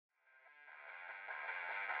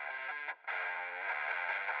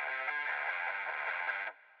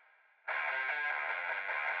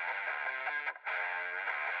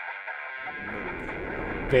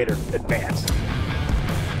Vader, advance.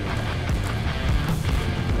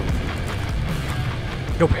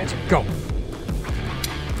 Go, Panzer, go.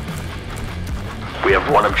 We have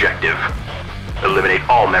one objective. Eliminate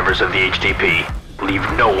all members of the HTP. Leave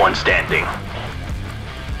no one standing.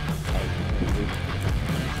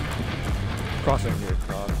 Crossing.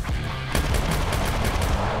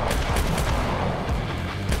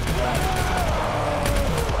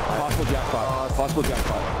 Possible jackpot. Possible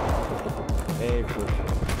jackpot. Hey,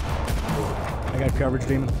 I got coverage,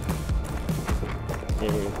 Demon.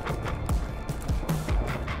 hey.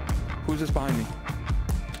 Who's this behind me?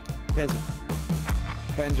 Panzer.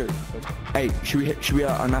 Panzer. Hey, should we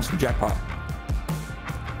unmask the jackpot?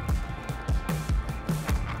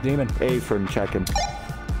 Demon. A from checking.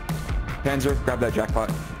 Panzer, grab that jackpot.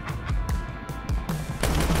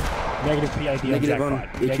 Negative PID on Negative on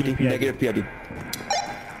jackpot. HUD. Negative PID.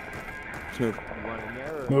 Let's move.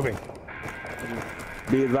 Moving.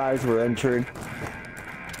 Be advised, we're entering.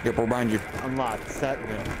 Yep, we're behind you. Unlocked. Set.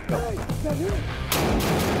 Go.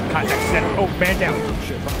 Contact center. Oh, man down.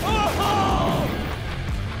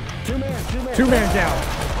 Two man. Two man down.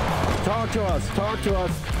 Talk to us. Talk to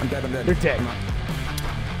us. I'm dead. They're dead.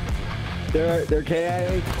 They're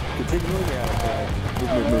KIA. Continuing.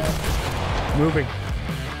 Move. Moving.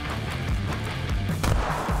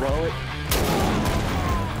 Roll it.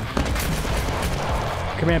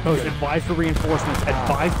 Command post, advise for reinforcements.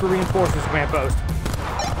 Advise for reinforcements, command post.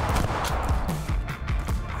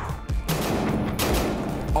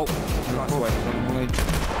 Oh, cross away.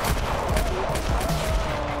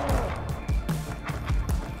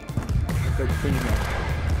 They're cleaning up.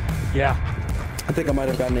 Yeah. I think I might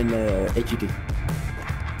have gotten in HED.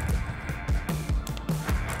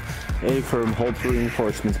 A firm, hold for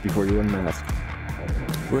reinforcements before you unmask.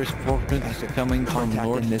 Reinforcements coming from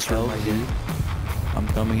north this LZ. I'm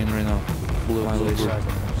coming in right now. Blue violation.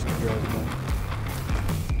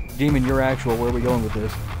 Demon, you're actual. Where are we going with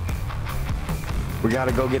this? We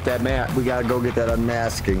gotta go get that We gotta go get that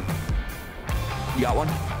unmasking. You got one?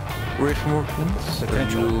 Reinforcements.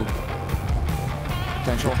 Potential.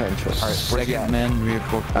 Potential. Alright, Second man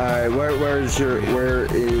reinforcements. Alright,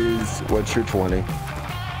 what's your 20?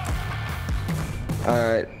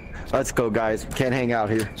 Alright, let's go, guys. Can't hang out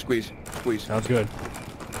here. Squeeze. Sounds good.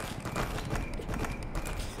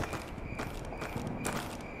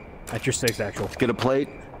 At your 6, actual. Let's get a plate.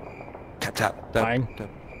 Tap. Fine.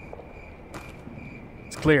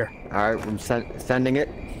 It's clear. Alright, I'm sending it.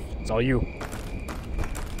 It's all you.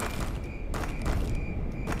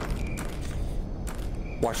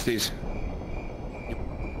 Watch these.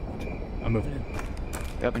 I'm moving in.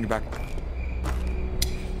 Yep, on your back.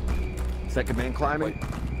 Second man climbing.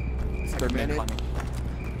 Third man minute. climbing.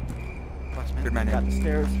 Third man Got the in.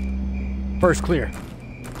 stairs. First clear.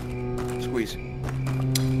 Squeeze.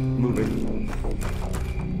 Moving.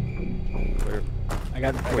 I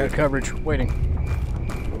got coverage. Waiting.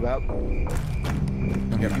 Move out.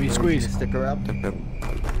 Give me a squeeze. Sticker out. Tap.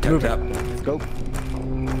 Move Tap. Let's go.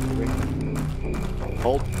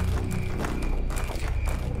 Hold.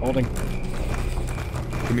 Holding.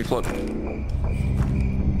 Give me a float.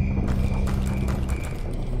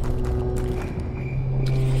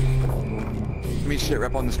 Give me shit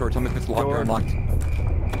rep on this door. Tell me if it's locked or unlocked.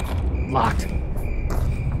 Locked.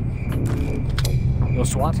 No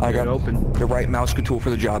SWAT? I got open. the right mouse tool for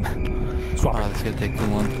the job. Swap. Wow, that's gonna take too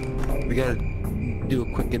long. We gotta do a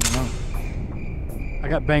quick in and out. I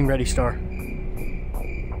got bang ready star.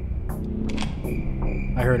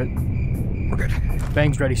 I heard it. We're good.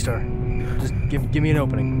 Bang's ready star. Just give me an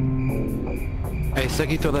opening. Hey,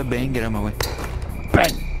 Seki, throw that bang, get out of my way.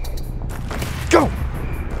 Bang! Go!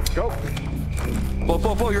 Go.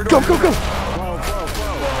 Blow, you're doing Go!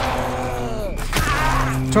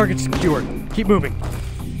 Target secured. Keep moving.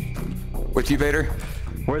 With you, Vader.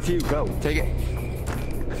 With you. Go. Take it.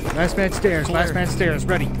 Last man stairs. Last man stairs.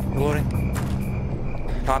 Ready. Reloading.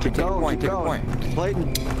 Copy. Take a Going, point. keep Take a going. point.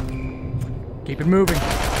 Plating. Keep it moving.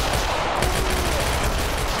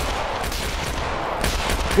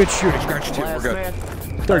 Good shooting. Scratch two. We're Last good. man.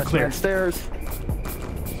 Third Last clear. man stairs.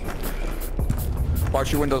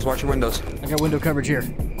 Watch your windows. Watch your windows. I got window coverage here.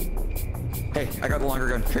 Hey, I got the longer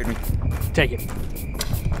gun. Trade me. Take it.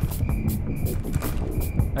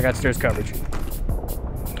 I got stairs coverage.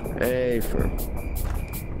 Hey,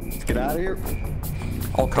 let's get out of here.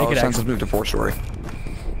 All Take color it, senses Axel. move to 4-story.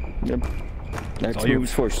 Yep. Next all you.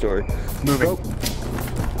 move's 4-story. Moving. Go.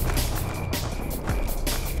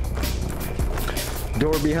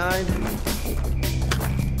 Door behind.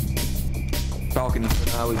 Balcony.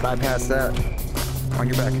 We bypassed that. On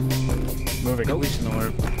your back. Moving. At least in the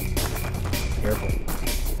order. Careful.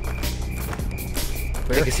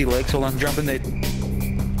 I can see legs. Hold on, jumping. They.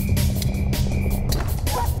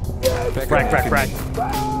 Frag.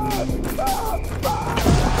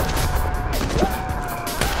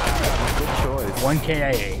 Good choice. 1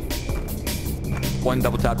 KIA. One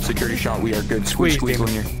double tap security shot. We are good. Squeeze Squeeze,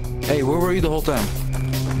 on you. Hey, where were you the whole time?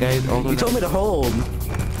 Yeah, You told me to hold.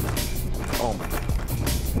 Oh my.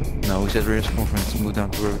 No, he says reinforcements. Move down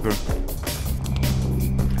to where we go.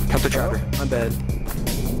 Cut the chopper. My bad.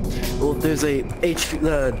 Well, there's a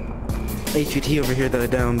HVT over here that I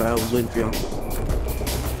downed, but I was waiting for y'all.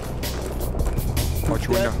 Watch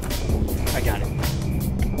your window. I got it.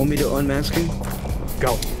 Want me to unmask him?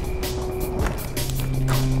 Go.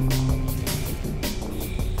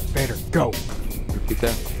 Vader, go. Repeat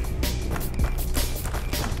that.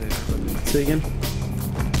 Say again?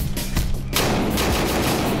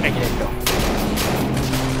 Make it in, go.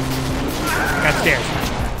 Got stairs.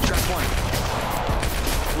 Trap one.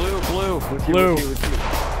 Blue. Blue.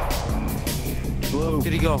 Blue.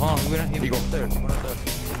 Did he go? Hold on. He go up there.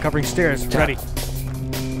 Covering stairs. Tap. Ready.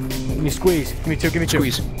 Give me squeeze. Give me two.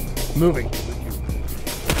 Squeeze. Moving.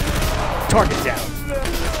 Target down.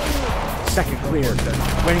 Second clear.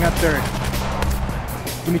 Waiting on third.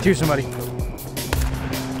 Give me two, somebody.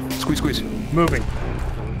 Squeeze. Moving.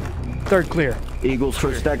 Third clear. Eagles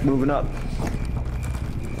first deck moving up.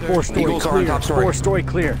 Four story Eagles are on clear. top story. 4 story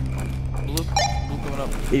clear. Blue coming up.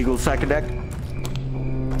 Eagles second deck.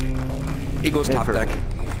 Eagles top Sever. deck.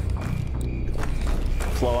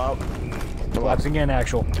 Flow out. Collapsing in,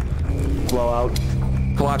 actual. Flow out.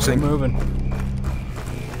 Collapsing. Moving.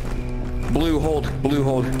 Blue hold.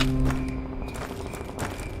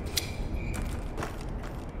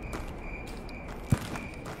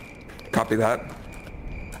 Copy that.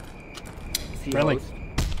 Friendly.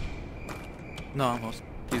 No, almost.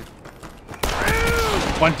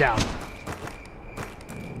 One down.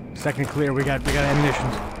 Second clear. We got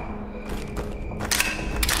ammunition.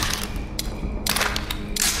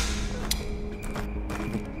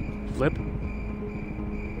 Flip.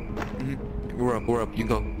 We're up. You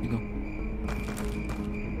go.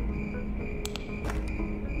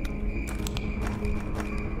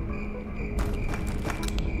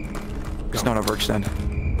 It's not overextend.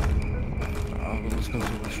 Let's go.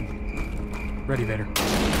 Ready, Vader.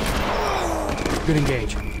 Good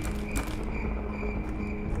engage.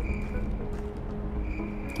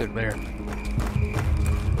 There.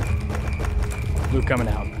 Luke coming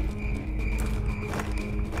out.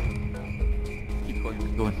 Keep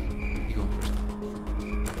going. You go first.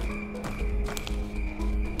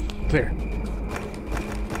 Clear.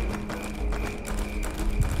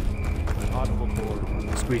 Audible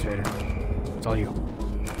board. Squeeze, Vader. It's all you.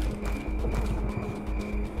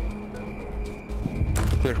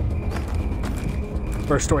 Clear.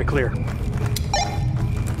 First story clear.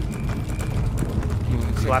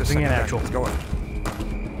 Collapsing in, actual. Let's go.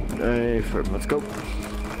 Hey, let's go.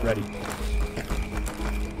 Ready.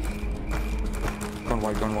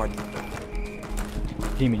 Going wide.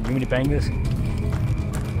 Demon, you want me to bang this?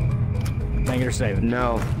 Bang it or save it?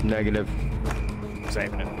 No, negative.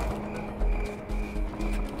 Saving it.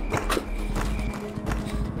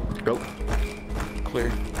 Go.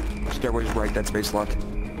 Clear. Stairway's right. That space locked.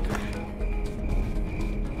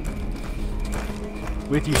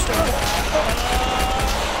 With you, Star.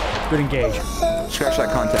 Good engage. Scratch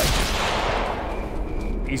that contact.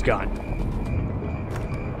 He's gone.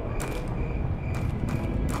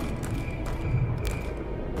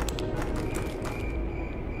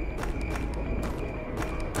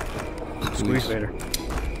 Squeeze, Vader.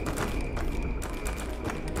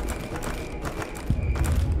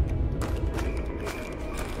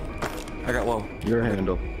 I got low. Your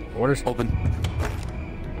handle. Orders. Open.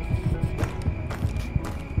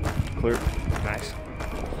 Clear. Nice.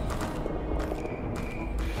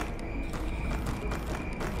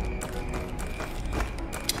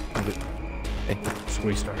 Hey.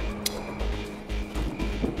 Squeeze start.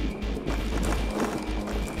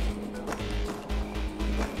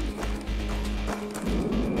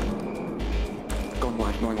 Going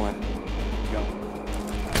wide. Go.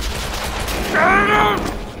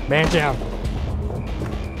 Man down.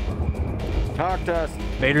 Talk to us.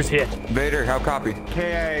 Vader's hit. Vader, how copy?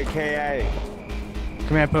 KA.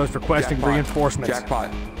 Command post requesting Jackpot. reinforcements. Jackpot.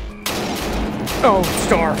 Oh,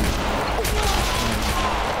 Star.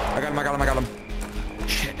 I got him.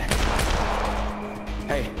 Shit.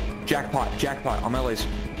 Hey, jackpot. I'm LA's.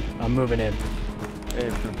 I'm moving in.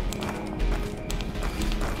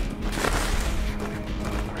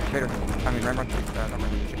 Vader, I mean, remember.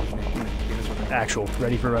 Give this one. Actual,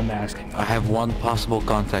 ready for unmask. I have one possible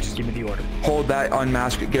contact. Just give me the order. Hold that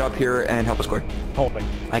unmask. Get up here and help us square. Holding.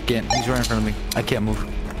 I can't. He's right in front of me. I can't move.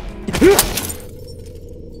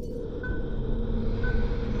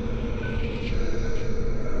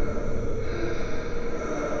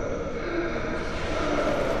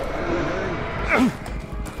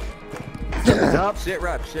 He's up. Sit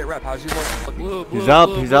rep. How's he looking? Blue, He's up.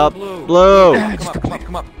 He's up. Blue.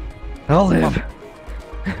 Come up. I'll live.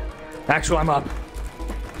 Actual, I'm up.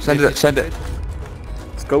 Send it.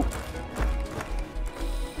 Let's go.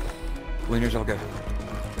 Leaner's all good.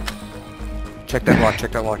 Check that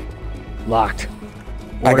lock. Locked.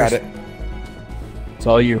 I Orders. got it. It's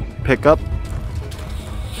all you. Pick up.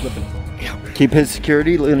 Flipping. Keep his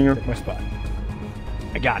security linear. My spot.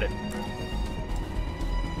 I got it.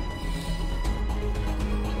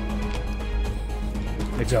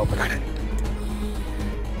 It's open. Got it.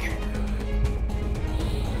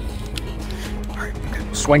 Alright,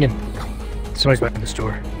 good. Swinging. Somebody's back in the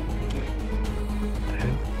store.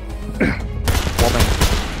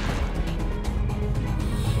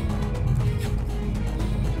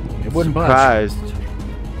 It wouldn't budge. Surprised.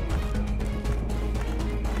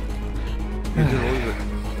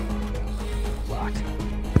 Locked.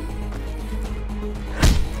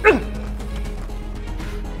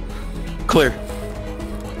 Clear.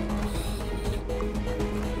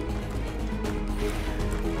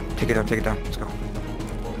 Take it down. Let's go.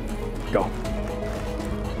 Go.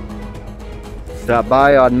 Stop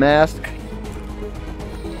by on mask.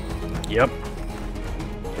 Yep.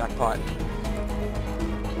 Jackpot.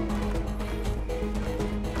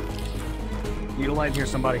 Need a light here,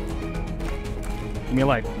 somebody. Give me a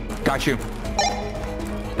light. Got you.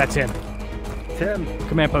 That's him. Tim.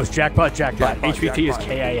 Command post, jackpot. Jackpot, HVT is jackpot.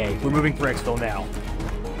 KIA. We're moving for Exfil now.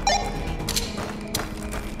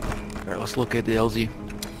 Alright, let's look at the LZ.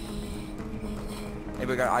 Hey,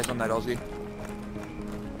 we got eyes on that LZ.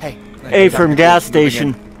 Hey. A from gas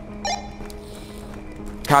station.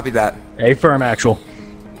 Copy that. A firm actual.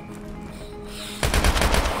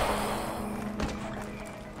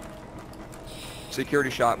 Security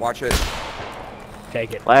shot. Watch it.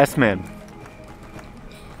 Take it. Last man.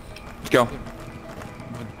 Let's go.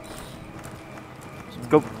 Let's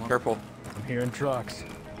go. Careful. I'm hearing trucks.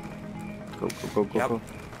 Go. Yep.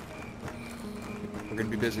 We're gonna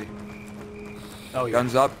be busy. Oh, yeah.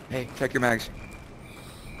 Guns up. Hey, check your mags.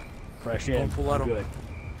 Fresh in. Full auto. Good.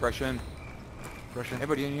 Fresh in.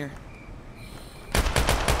 Anybody in here?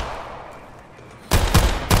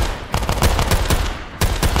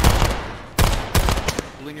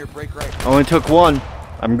 Linear break right. Only took one.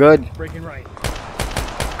 I'm good. Breaking right.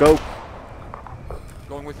 Go.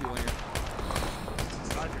 Going with you, Linear.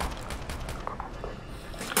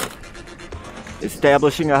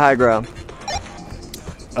 Establishing a high ground.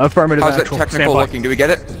 Affirmative How's that actual. technical Stand by. looking? Do we get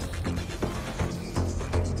it?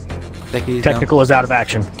 Technical is out of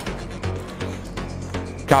action.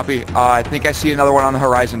 Copy. I think I see another one on the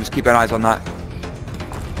horizon. Just keep an eyes on that.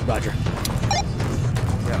 Roger.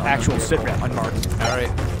 Yeah, Actual sit rep. Unmarked. Alright.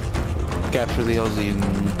 Capture the LZ and...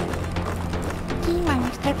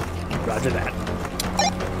 Roger that.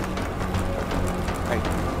 Hey.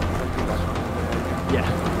 Yeah.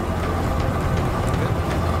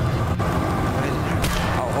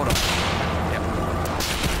 Oh, hold on. Yep.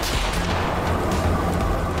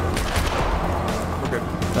 We're good.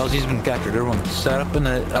 LZ's been captured. Everyone set up in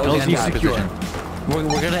the LZ LZ secure. position.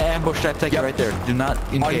 We're gonna ambush that tech right there. Do not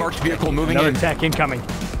engage. Unmarked vehicle moving Another in. tech incoming.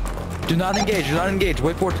 Do not engage.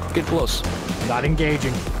 Wait for it to get close. Not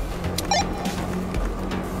engaging.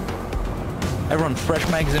 Everyone, fresh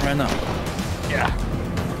magazine right now. Yeah.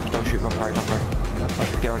 Don't shoot. Don't fire.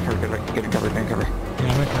 Get in cover. Yeah,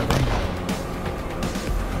 I'm recovering.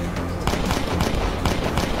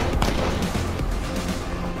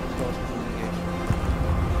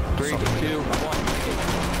 Three, two, one.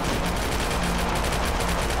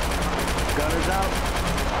 Gunners out.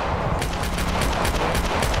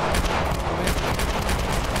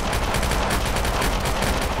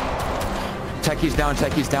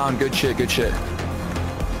 Techie's down. Good shit.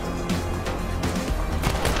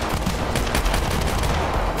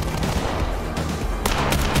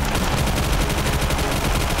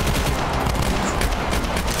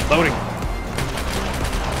 Loading.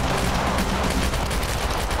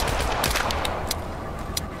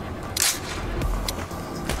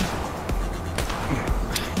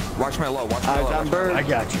 Watch my low. Eyes on bird. I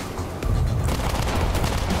got you.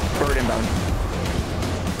 Bird inbound.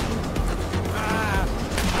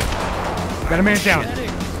 Got a man down.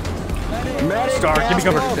 Medic, Star, give me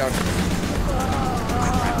cover. Down.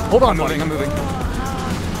 Hold on, I'm buddy. moving.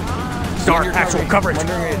 Star, Linear actual cover me. coverage.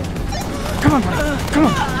 Wondering it. Come on, buddy. Come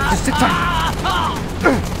on. Just sit tight.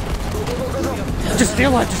 Just stay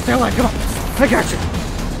alive. Just stay alive. Come on. I got you.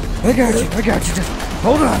 I got you. I got you. Just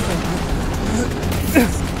hold on.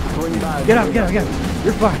 Get up. Get up. Get up.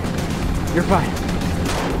 You're fine. You're fine.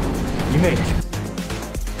 You made it.